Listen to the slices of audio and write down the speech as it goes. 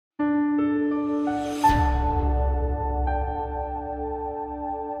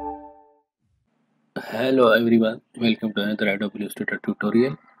Hello everyone, welcome to another Adobe Illustrator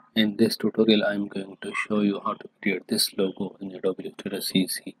tutorial. In this tutorial I am going to show you how to create this logo in Adobe Illustrator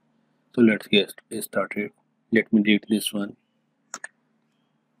CC. So let's get started. Let me delete this one.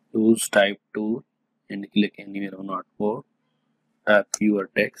 Use type tool and click anywhere on artboard. Type your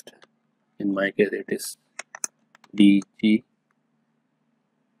text. In my case it is DG.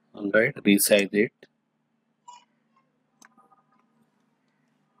 Alright, resize it.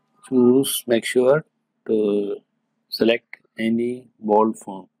 Make sure to select any bold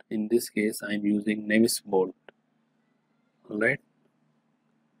font. In this case I am using Nevis bold. Alright,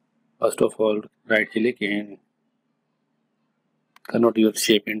 first of all right click and convert your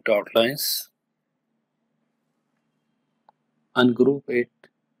shape into outlines. Ungroup it,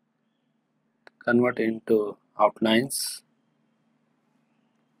 convert into outlines.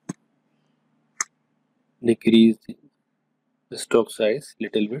 Decrease the stroke size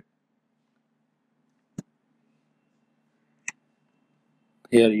little bit.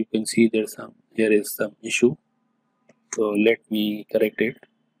 Here you can see here is some issue, so let me correct it.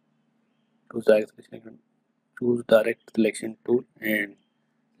 Choose direct selection tool and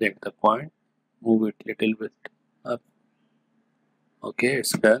select the point, move it little bit up. Okay,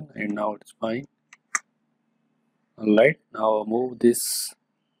 it's done and now it's fine. Alright, now move this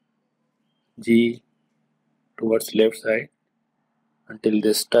G towards left side until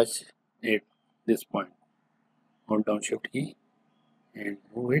this touch at this point. Hold down shift key and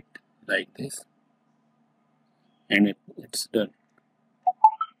move it like this, and it's done.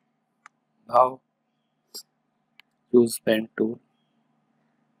 Now choose pen tool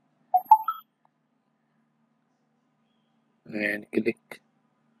and click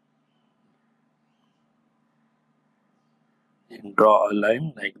and draw a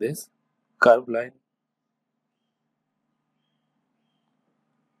line like this, curved line.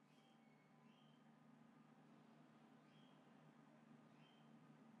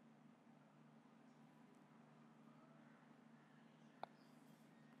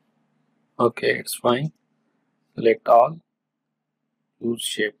 Okay, it's fine. Select all, use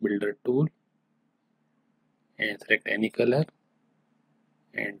shape builder tool and select any color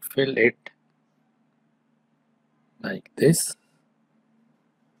and fill it like this,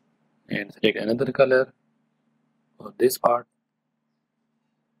 and select another color for this part.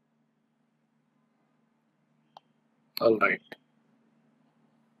 Alright,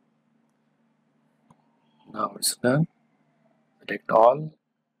 now it's done. Select all,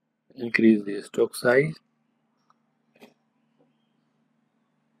 increase the stroke size,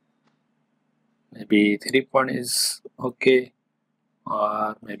 maybe 3 point is okay,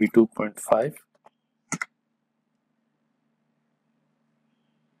 or maybe 2.5.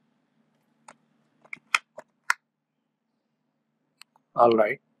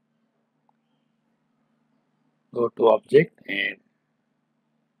 Alright, go to object and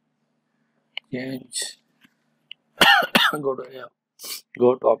change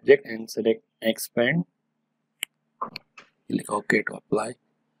go to object and select expand, click OK to apply.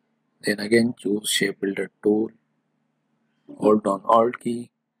 Then again choose shape builder tool, hold down alt key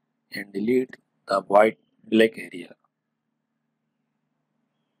and delete the white black area.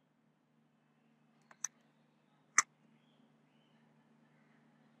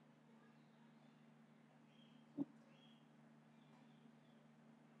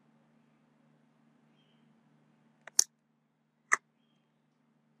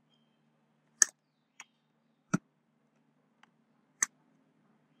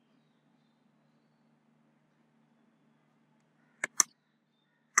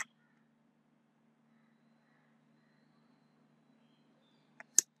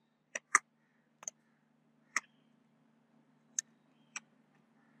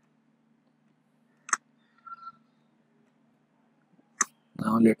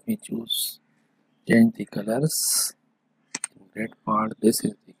 Now let me change the colors. In red part this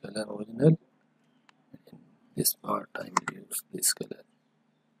is the color original, in this part I will use this color.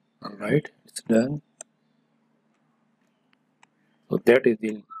 Alright, it's done. So that is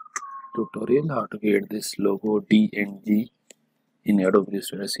the tutorial how to create this logo D and G in Adobe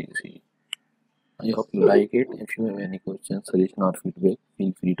Illustrator CC. I hope you like it. If you have any questions, suggestion or feedback,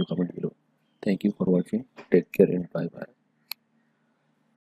 feel free to comment below. Thank you for watching. Take care and bye bye.